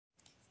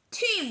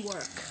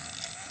teamwork.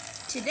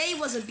 Today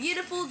was a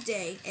beautiful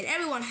day and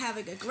everyone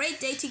having a great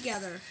day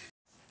together.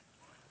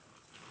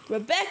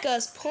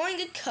 Rebecca's pulling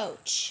a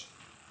coach.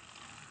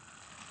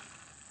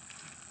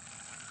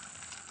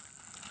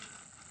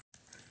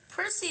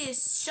 Percy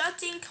is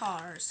shutting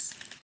cars.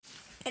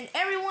 And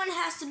everyone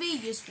has to be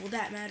useful,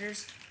 that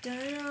matters.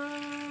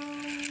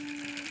 Dun-dun.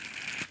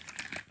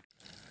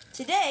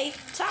 Today,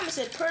 Thomas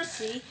and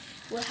Percy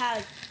will have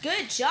a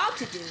good job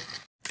to do.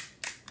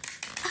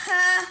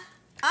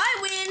 I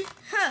win!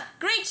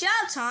 Great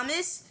job,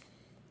 Thomas!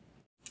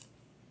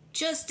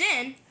 Just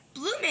then,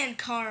 Blue Man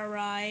Car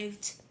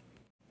arrived.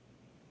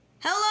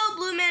 Hello,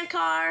 Blue Man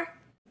Car!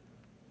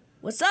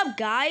 What's up,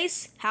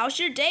 guys? How's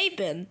your day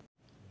been?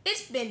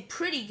 It's been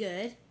pretty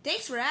good.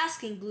 Thanks for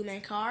asking, Blue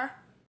Man Car.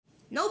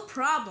 No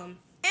problem.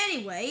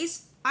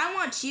 Anyways, I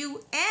want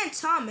you and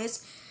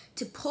Thomas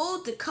to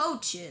pull the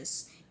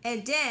coaches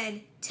and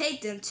then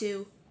take them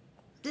to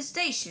the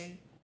station.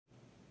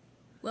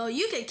 Well,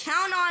 you can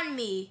count on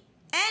me.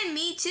 And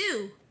me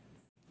too.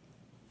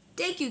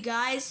 Thank you,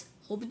 guys.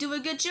 Hope you do a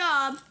good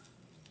job.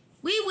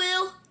 We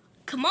will.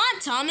 Come on,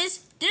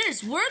 Thomas.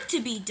 There's work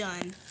to be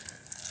done.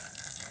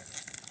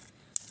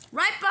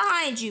 Right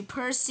behind you,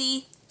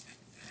 Percy.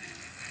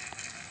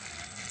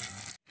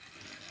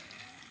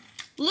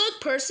 Look,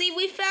 Percy,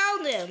 we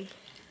found him.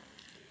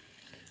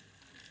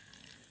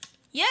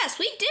 Yes,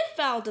 we did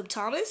found him,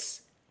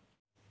 Thomas.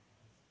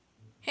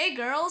 Hey,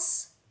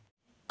 girls.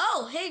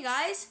 Oh, hey,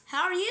 guys.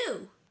 How are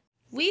you?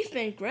 We've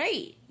been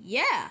great.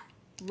 Yeah,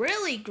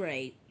 really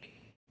great.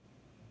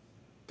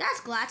 That's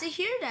glad to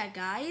hear that,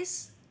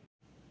 guys.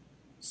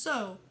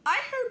 So,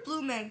 I heard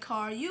Blue Man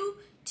Car, you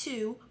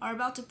two are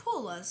about to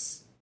pull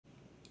us.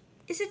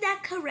 Isn't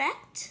that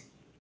correct?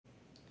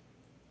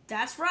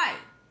 That's right.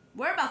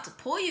 We're about to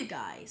pull you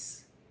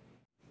guys.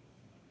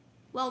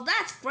 Well,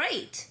 that's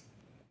great.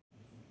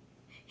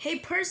 Hey,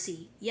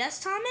 Percy.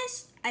 Yes,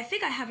 Thomas? I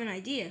think I have an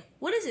idea.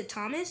 What is it,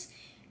 Thomas?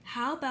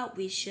 How about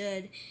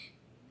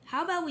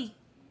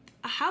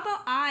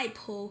I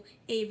pull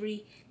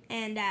Avery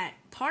and that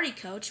party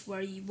coach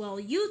where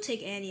you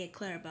take Annie and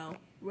Clarabelle?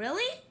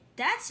 Really?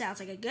 That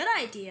sounds like a good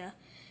idea.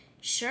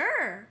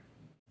 Sure.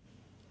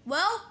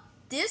 Well,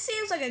 this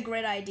seems like a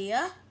great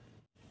idea.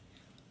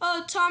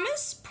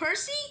 Thomas,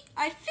 Percy,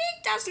 I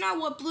think that's not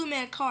what Blue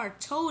Man Car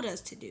told us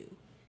to do.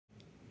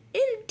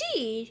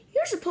 Indeed,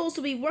 you're supposed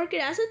to be working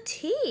as a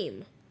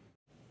team.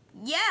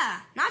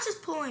 Yeah, not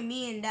just pulling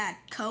me and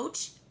that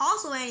coach,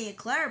 also Annie and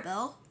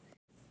Clarabelle.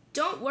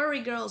 Don't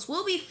worry, girls,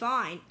 we'll be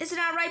fine. Isn't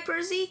that right,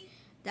 Percy?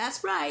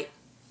 That's right.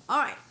 All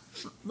right,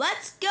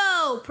 let's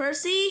go,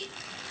 Percy.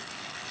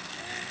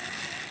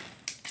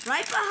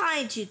 Right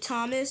behind you,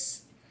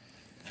 Thomas.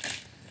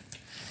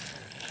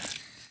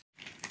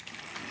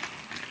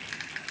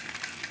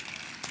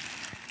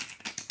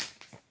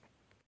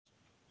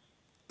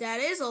 That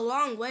is a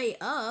long way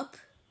up.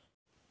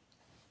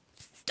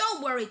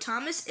 Don't worry,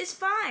 Thomas, it's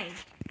fine.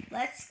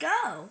 Let's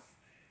go.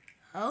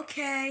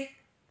 Okay.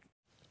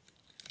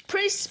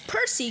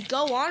 Percy,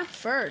 go on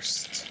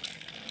first.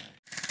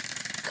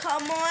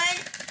 Come on.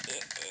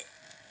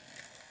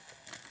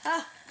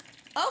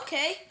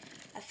 Okay.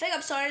 I think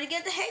I'm starting to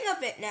get the hang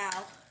of it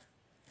now.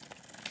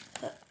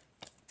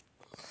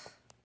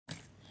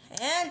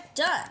 And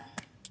done.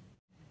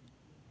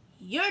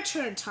 Your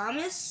turn,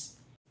 Thomas.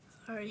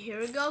 All right, here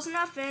it goes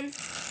nothing.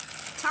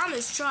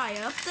 Thomas, try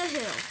up the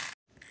hill.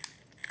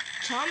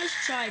 Thomas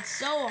tried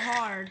so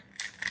hard.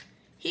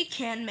 He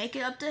can't make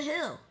it up the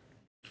hill.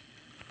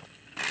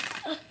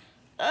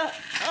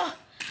 Uh-oh.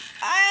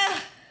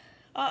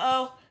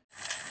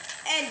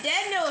 And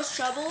then there was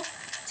trouble.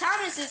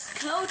 Thomas's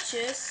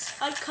coaches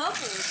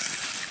uncovered.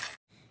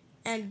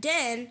 And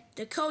then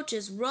the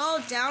coaches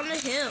rolled down the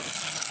hill.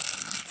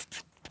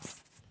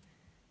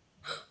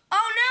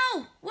 Oh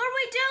no! What are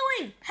we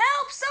doing?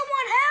 Help!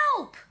 Someone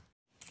help!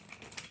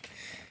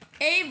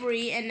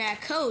 Avery and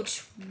that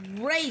coach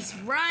raced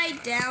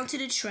right down to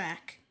the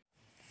track.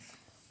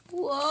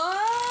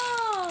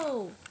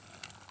 Whoa!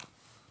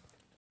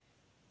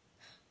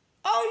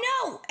 Oh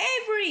no!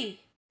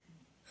 Avery!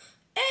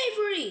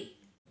 Avery!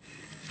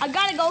 I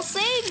gotta go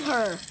save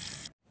her!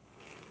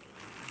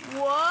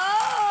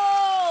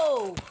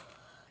 Whoa!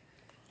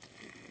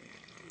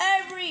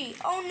 Avery!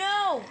 Oh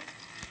no!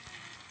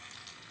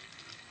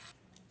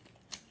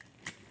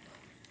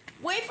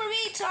 Wait for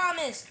me,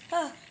 Thomas!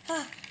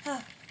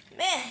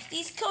 Man,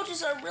 these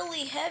coaches are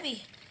really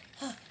heavy.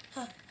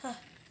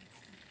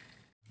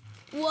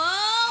 Whoa!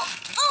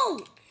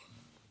 Oh!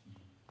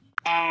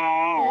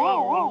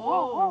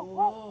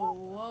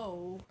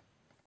 Whoa.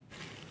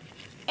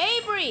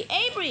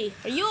 Avery,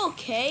 are you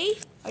okay?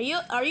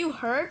 Are you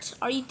hurt?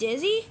 Are you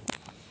dizzy?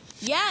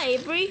 Yeah,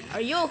 Avery,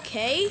 are you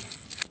okay?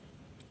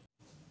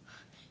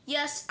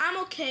 Yes, I'm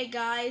okay,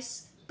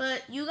 guys.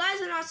 But you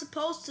guys are not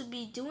supposed to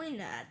be doing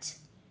that.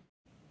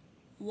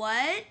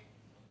 What?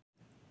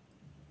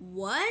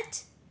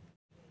 What?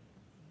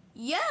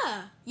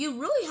 Yeah, you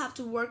really have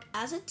to work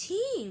as a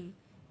team.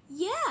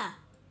 Yeah,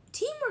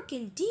 teamwork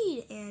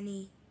indeed,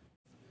 Annie.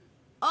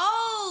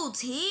 Oh,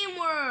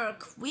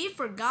 teamwork! We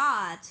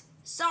forgot.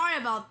 Sorry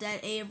about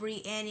that,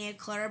 Avery, Annie, and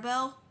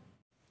Clarabelle.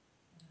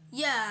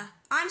 Yeah,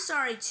 I'm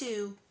sorry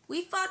too.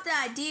 We thought the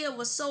idea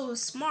was so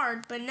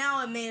smart, but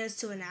now it made us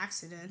to an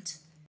accident.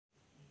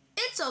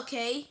 It's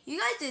okay. You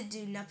guys didn't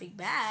do nothing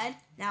bad.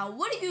 Now,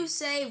 what do you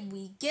say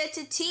we get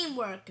to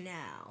teamwork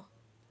now?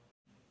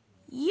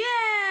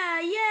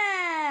 Yeah!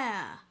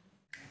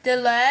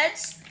 Then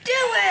let's do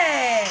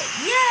it!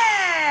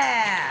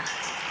 Yeah!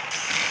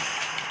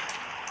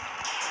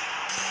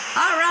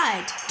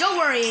 Alright, don't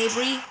worry,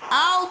 Avery.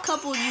 I'll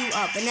couple you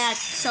up in that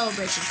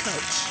celebration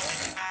coach.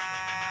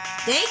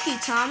 Thank you,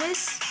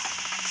 Thomas.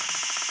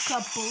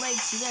 Couple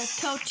legs to the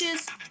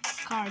coaches.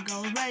 Car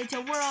goes ready to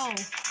roll.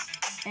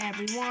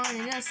 Everyone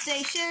in the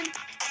station,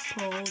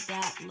 pull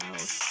that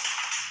load.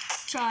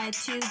 Try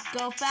to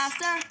go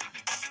faster.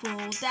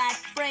 Pull that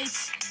freight.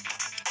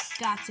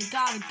 Gotta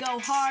go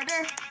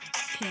harder.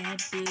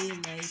 Can't be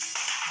late.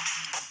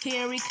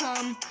 Here we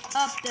come,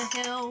 up the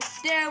hill.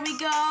 There we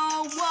go,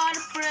 what a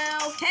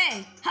thrill.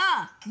 Hey,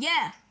 ha,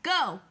 yeah,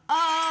 go.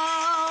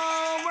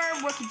 Oh,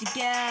 we're working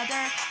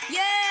together.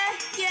 Yeah,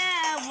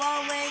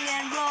 rolling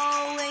and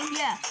rolling.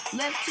 Yeah,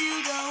 left to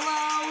the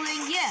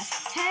rolling. Yeah,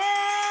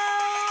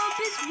 help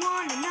is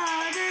one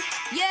another.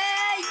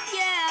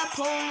 Yeah,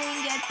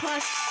 pulling and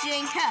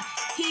pushing. Yeah,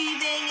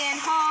 heaving and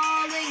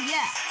hauling.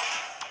 Yeah.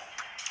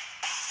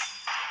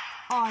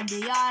 On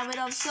the island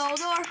of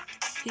Sodor,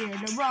 hear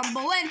the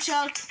rumble and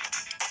chug.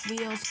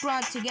 Wheels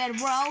grunt to get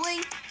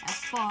rolling as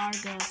far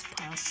goes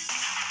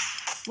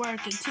puff.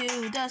 Working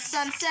to the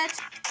sunset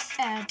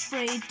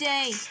every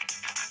day.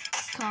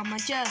 Come on,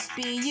 just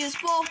be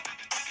useful.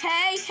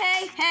 Hey.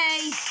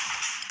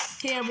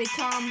 Here we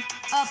come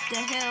up the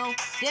hill.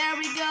 There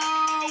we go,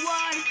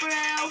 what a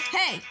thrill.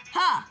 Hey,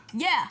 ha,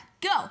 yeah,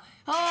 go.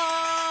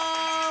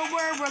 Oh,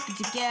 we're working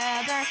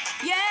together.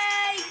 Yeah,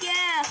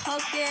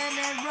 hooking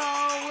and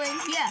rolling.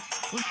 Yeah,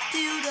 let's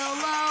do the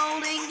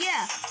loading.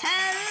 Yeah,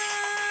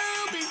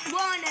 help is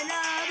one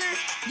another.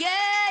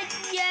 Yeah,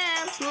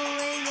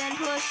 pulling and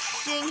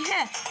pushing.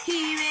 Yeah,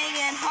 heaving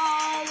and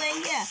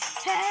hauling. Yeah,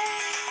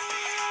 help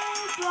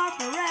are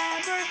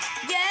forever.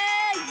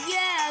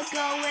 Yeah,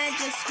 going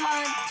just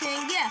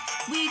hunting. Yeah,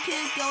 we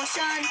could go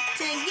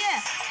shunting. Yeah,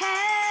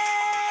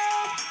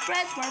 help,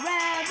 friends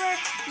forever.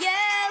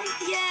 Yeah,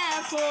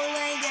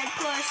 pulling and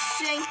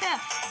pushing. Yeah,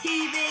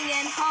 heaving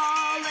and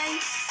hauling.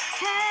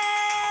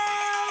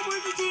 Help,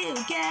 working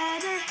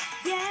together.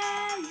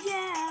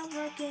 Yeah,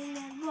 working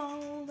and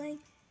rolling.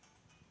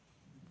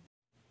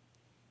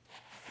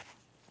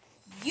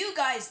 You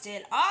guys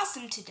did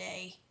awesome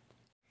today.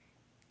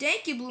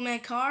 Thank you, Blue Man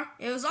Car.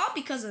 It was all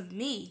because of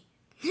me.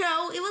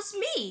 No, it was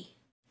me.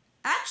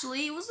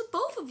 Actually, it was the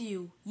both of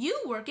you.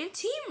 You work in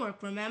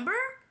teamwork, remember?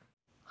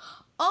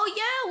 Oh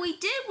yeah, we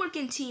did work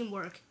in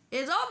teamwork.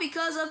 It's all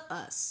because of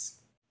us.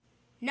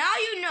 Now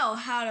you know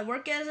how to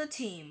work as a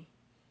team.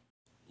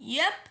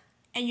 Yep,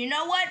 and you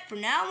know what?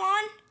 From now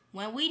on,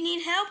 when we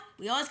need help,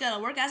 we always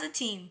gotta work as a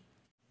team.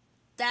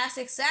 That's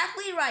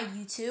exactly right,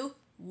 you two.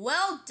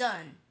 Well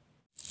done.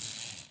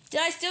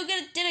 Did I still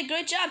did a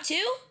great job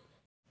too?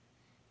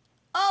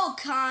 Oh,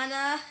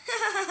 Kana,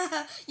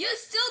 you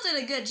still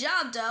did a good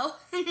job, though.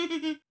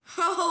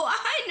 Oh,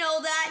 I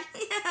know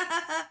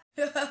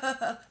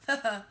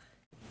that.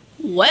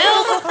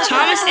 Well,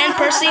 Thomas and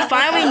Percy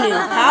finally knew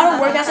how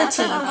to work as a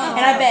team,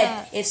 and I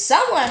bet if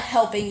someone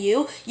helping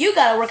you, you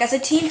gotta work as a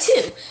team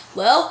too.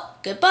 Well,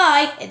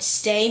 goodbye, and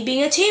stay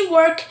being a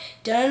teamwork.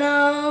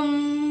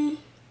 Dun-dum.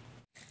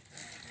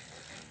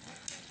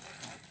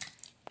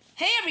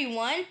 Hey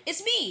everyone,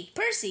 it's me,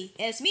 Percy,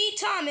 and it's me,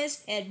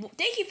 Thomas, and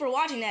thank you for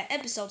watching that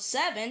episode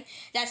 7.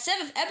 That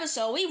 7th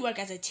episode, we work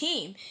as a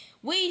team.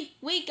 We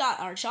got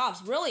our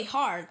jobs really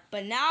hard,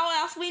 but now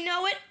as we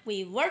know it,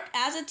 we work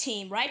as a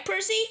team, right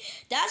Percy?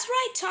 That's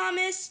right,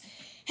 Thomas.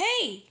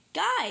 Hey,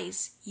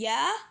 guys,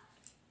 yeah?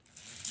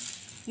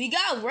 We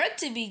got work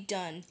to be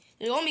done.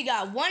 We only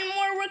got one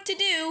more work to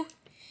do.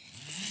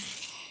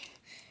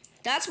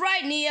 That's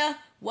right, Nia.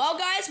 Well,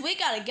 guys, we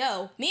gotta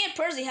go. Me and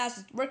Percy has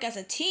to work as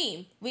a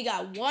team. We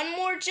got one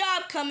more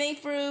job coming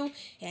through,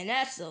 and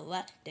that's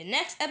the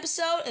next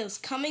episode is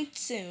coming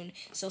soon.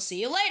 So see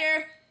you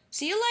later.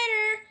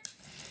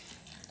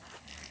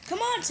 Come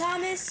on,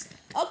 Thomas.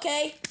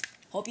 Okay.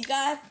 Hope you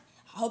guys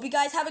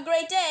have a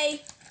great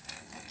day.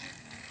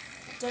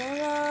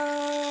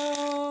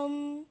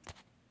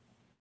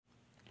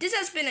 This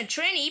has been a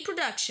Trainee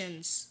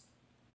Productions.